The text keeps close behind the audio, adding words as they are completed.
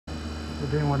We're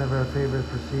doing one of our favorite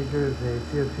procedures, a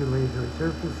CO2 laser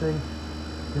resurfacing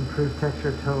to improve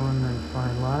texture, tone, and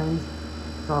fine lines.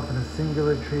 It's often a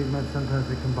singular treatment. Sometimes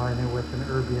we combine it with an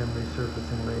erbium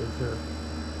resurfacing laser.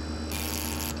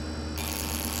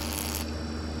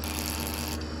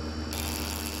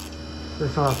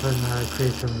 This often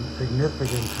creates some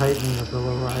significant tightening of the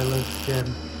lower eyelid skin,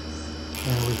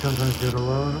 and we sometimes do it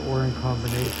alone or in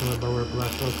combination with lower blood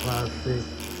flow class C.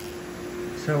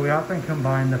 So we often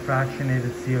combine the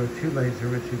fractionated CO2 laser,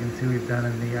 which you can see we've done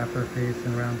in the upper face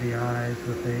and around the eyes,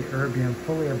 with a erbium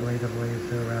fully ablative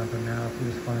laser around the mouth. We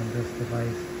just find this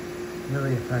device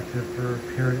really effective for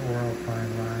perioral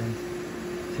fine lines.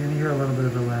 So you're going to hear a little bit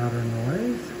of a louder